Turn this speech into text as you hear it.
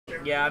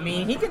Yeah, I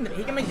mean he can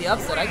make the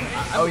upset.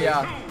 Oh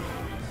yeah.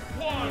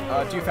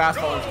 Two fast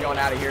followers going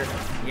out of here.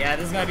 Yeah,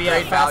 this is gonna be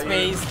a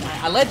fast-paced,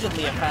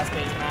 allegedly a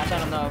fast-paced match. I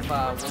don't know if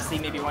we'll see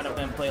maybe one of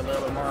them play a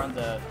little bit more on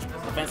the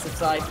defensive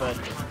side, but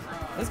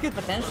this could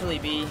potentially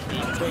be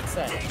a quick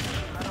set.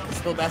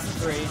 Still best of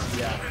 3.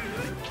 Yeah.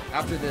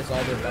 After this,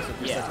 all the best of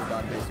 3 sets are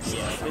done, basically.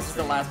 Yeah, this is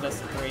the last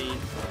best of 3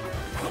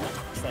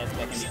 sets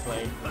that can be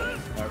played.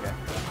 Okay.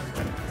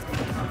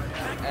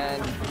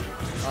 And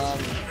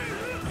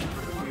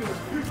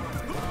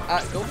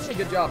Gold did a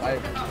good job. I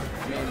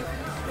mean,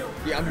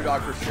 the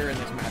underdog for sure in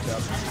this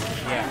matchup.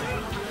 Yeah.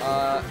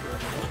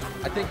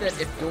 I think that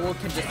if Duel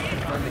can just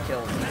confirm the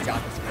kills, he's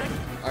got this game.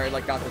 Or,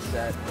 like, got this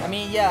set. I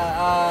mean, yeah.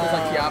 Because,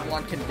 like,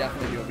 Avalon can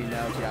definitely do it. We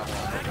know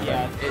Avalon.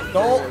 Yeah.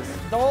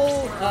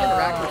 Dole,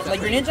 like,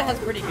 Greninja has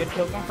pretty good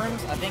kill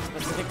confirms. I think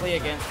specifically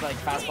against, like,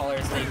 fast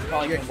ballers, they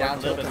probably can work a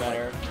little bit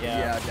better.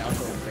 Yeah, down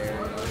tilt fair.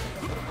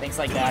 Things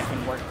like that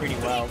can work pretty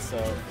well, so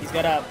he's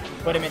got to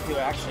put him into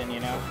action,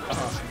 you know?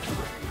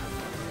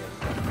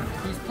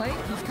 He's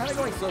kind of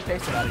going slow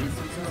paced about it. He's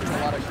using a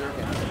lot of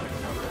shurikens.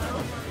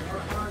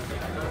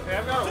 Hey,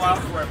 I've got a while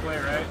before I play,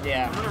 right?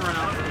 Yeah. I'm gonna run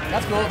out for a minute.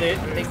 That's cool, dude.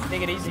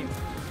 Take it easy.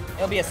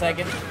 It'll be a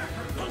second. Ooh.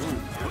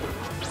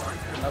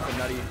 That was a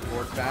nutty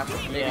forward smash.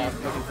 Maybe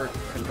looking for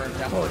confirmed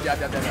down. Oh,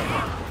 jab.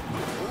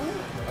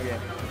 Okay,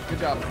 good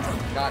job.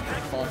 Not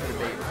falling for the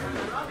bait.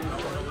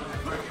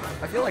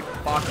 I feel like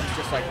Fox is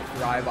just like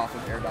thrive off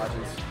of air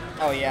dodges.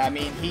 Oh yeah, I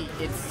mean he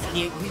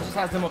just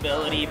has the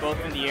mobility both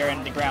in the air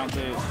and the ground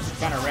to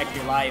kind of wreck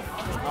your life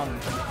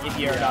if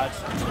you air dodge.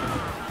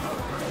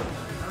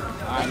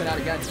 Out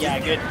again. Yeah,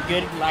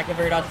 good lack of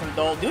air dodge from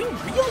Dole. Doing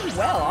really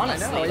well,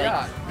 honestly. I know,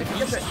 yeah. If he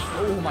gets it,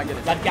 oh my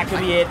goodness. That could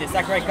be it. The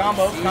Sakurai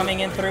combo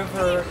coming in through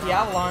for the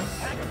Avalon.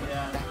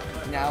 Yeah.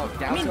 Now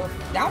down tilt.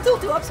 Down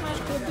tilt to up smash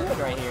could do it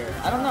right here.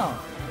 I don't know.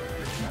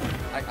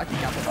 I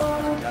think down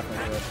tilt is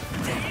definitely good.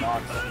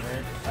 Fox,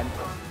 right?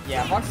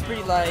 Yeah, Fox is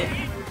pretty light.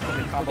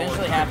 Could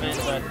eventually happen,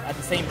 but at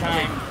the same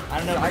time, I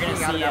don't know if we're gonna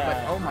see.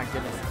 Oh my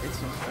goodness, it's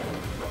just.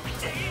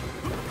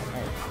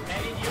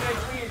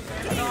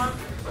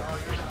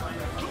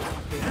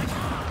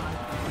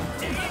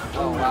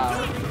 Oh wow.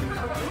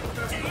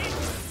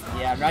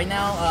 Yeah, right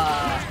now,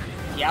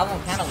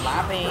 Avalon kind of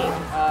lapping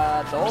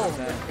Dole.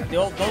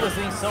 Dole is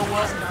doing so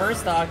well in the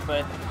first stock,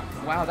 but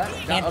wow, that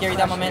can't carry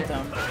that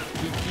momentum.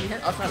 He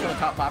hit up smash on the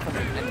top platform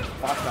and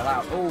Fox fell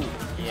out. Oh,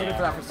 he's looking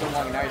for that for so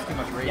long, and now he's too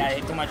much rage. Yeah, he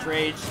had too much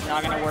rage.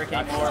 Not gonna work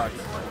anymore. I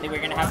think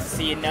we're gonna have to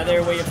see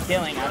another way of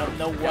killing. I don't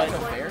know what.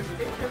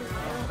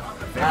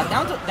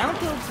 Down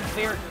tilt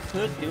fair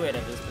could do it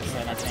at this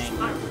percent, I think.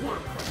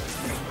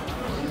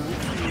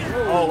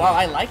 Oh wow,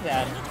 I like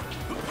that.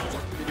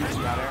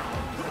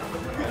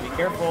 Be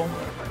careful.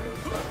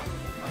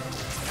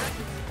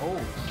 Oh.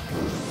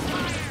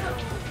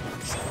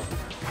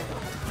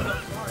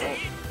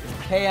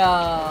 Hey,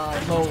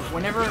 Mo,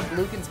 whenever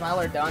Luke and Smile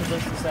are done,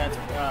 those two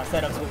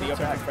setups will be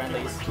open for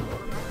friendlies.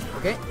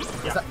 Okay?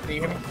 Yeah. Do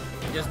you hear me?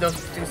 Just those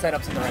two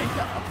setups in the right.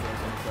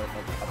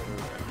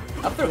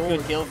 Up throw,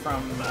 good kill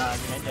from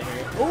Greninja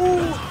here.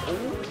 Ooh!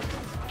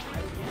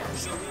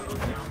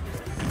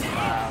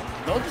 Wow.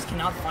 Dole just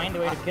cannot find a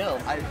way to kill.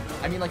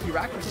 I mean, like, he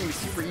racked until he was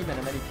super even,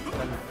 and then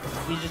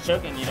he's just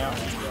choking, you know?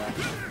 Yeah.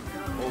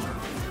 Oh.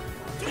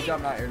 Good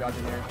job not air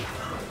dodging there.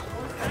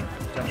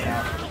 Jumping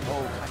out.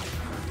 Oh.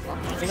 I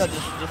think I'll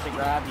just a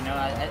grab, you know.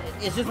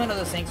 It's just one of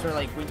those things where,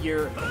 like, when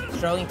you're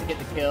struggling to get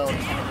the kill, you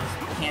kind of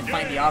just can't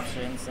find the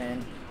options,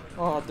 and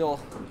Dole.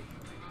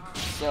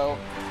 So,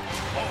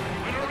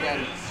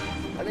 again,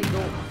 I think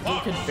Dole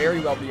could very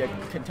well be a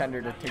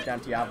contender to take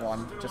down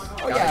Avalon. Just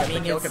I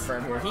mean, kill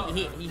confirm here.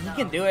 He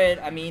can do it.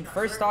 I mean,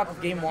 first stock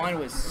of game 1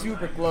 was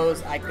super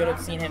close. I could have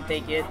seen him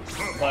take it,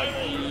 but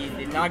he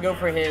did not go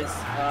for his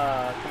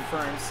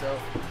confirm. So,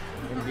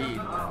 indeed.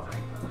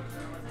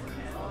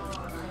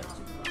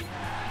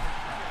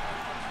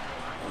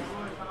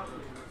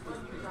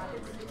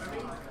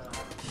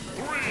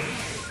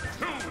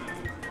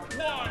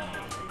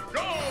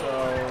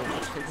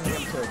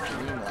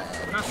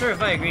 I'm not sure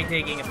if I agree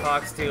taking a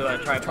Fox to a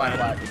tripod.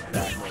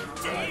 Exactly.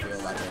 So I feel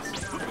like this.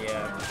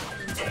 Yeah.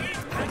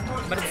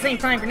 But at the same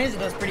time, Greninja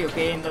does pretty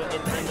okay in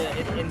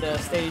the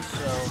stage.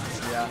 So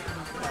yeah.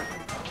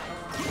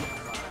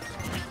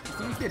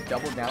 Do you think you could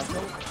double down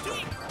tilt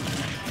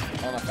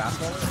on a fast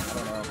one?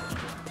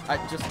 I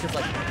don't know. Just because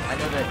like I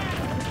know that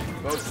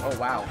both. Oh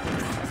wow.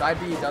 Side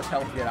B does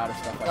help get out of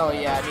stuff like that. Oh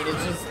yeah. I mean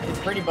it's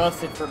pretty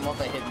busted for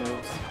multi-hit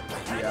moves.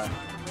 Yeah.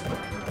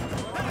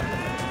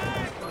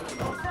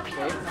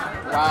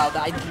 Wow,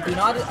 I do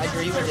not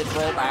agree with his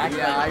rollback.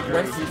 Yeah, I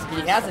agree.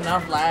 He has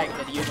enough lag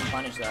that you can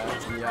punish that.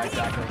 Yeah,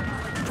 exactly.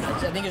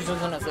 I think it's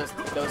just one of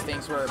those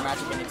things where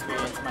magic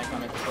inexperience might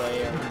come into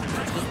play, or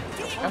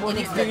just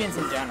inexperience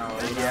in general.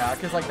 Yeah,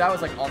 because like that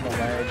was like on the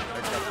ledge,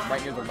 like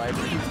right near the ledge.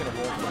 He was gonna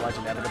roll to the ledge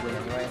inevitably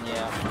anyway.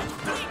 Yeah.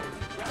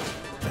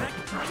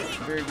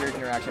 Very weird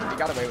interaction. He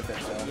got away with it.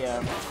 So.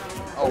 Yeah.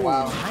 Oh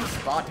wow, nice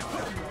spot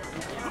dodge.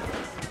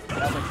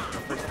 That was like the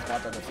first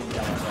spot that I've seen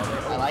down all day.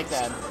 I like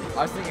that.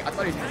 I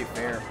thought he was gonna do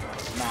fair.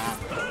 Nah.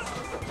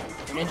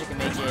 Greninja can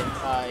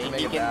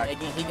make it.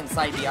 He can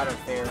side B out of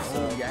fair.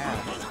 So Oh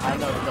yeah. I don't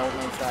know if Adult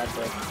knows that,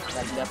 but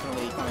that's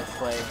definitely come into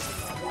play.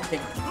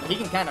 He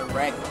can kind of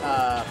wreck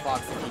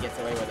Fox if he gets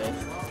away with it.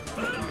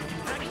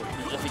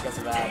 Just because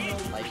of that.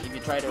 Like, if you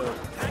try to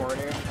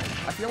quarter.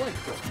 I feel like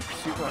it's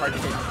super hard to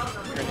hit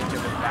Greninja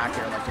with back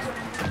air, like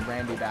just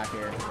Randy back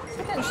air.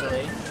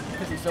 Potentially.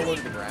 Because he's so low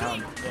to the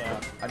ground.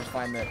 Yeah. I just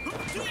find that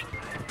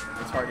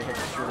it's hard to hit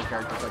shorter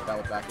characters like that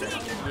with back air.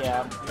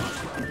 Yeah.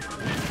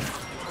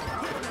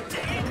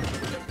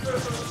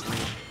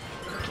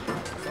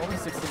 It's only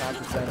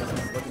 69%. This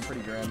is looking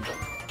pretty grim.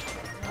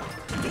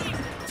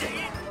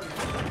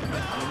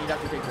 I mean, you'd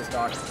have to take this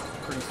stock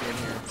pretty soon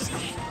here.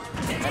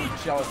 And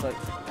show us that,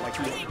 like,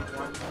 he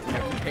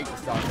take the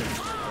stock in the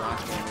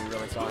last game. We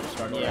really saw him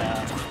struggle.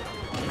 Yeah.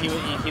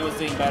 He was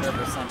doing better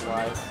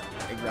percent-wise.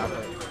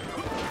 Exactly.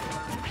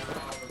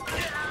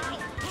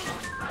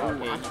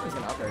 Okay. I think he's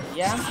an up air.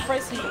 Yeah, I'm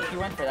surprised he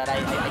went for that.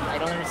 I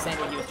don't understand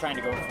what he was trying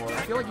to go for.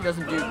 I feel like he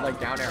doesn't do, like,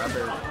 down air, up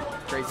air,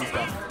 crazy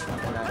stuff.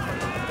 You know?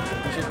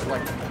 He should,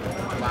 like,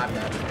 lab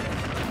that.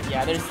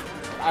 Yeah,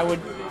 I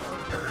would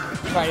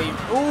try to...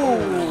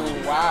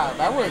 Ooh, wow,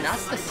 that was...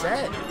 That's the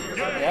set.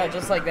 Yeah,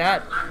 just like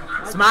that.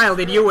 Smile,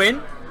 did you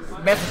win?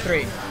 Best of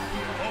 3.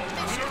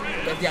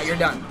 Yeah, you're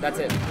done. That's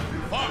it.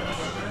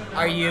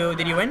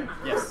 Did you win?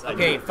 Yes.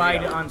 Okay,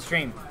 fight on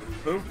stream.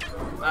 Who?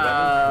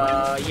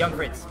 Young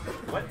Fritz.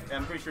 What?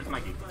 I'm pretty sure it's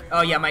Mikey.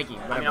 Oh yeah, Mikey.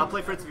 I mean, I'll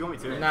play Fritz if you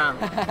want me to. Nah.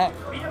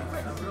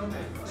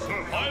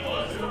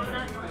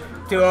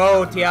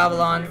 2-0,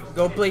 Avalon.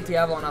 Go play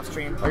Avalon off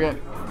stream. Okay.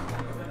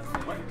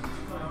 What?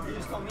 You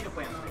just told me to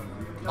play on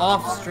stream.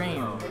 Off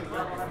stream.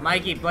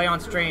 Mikey, play on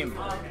stream.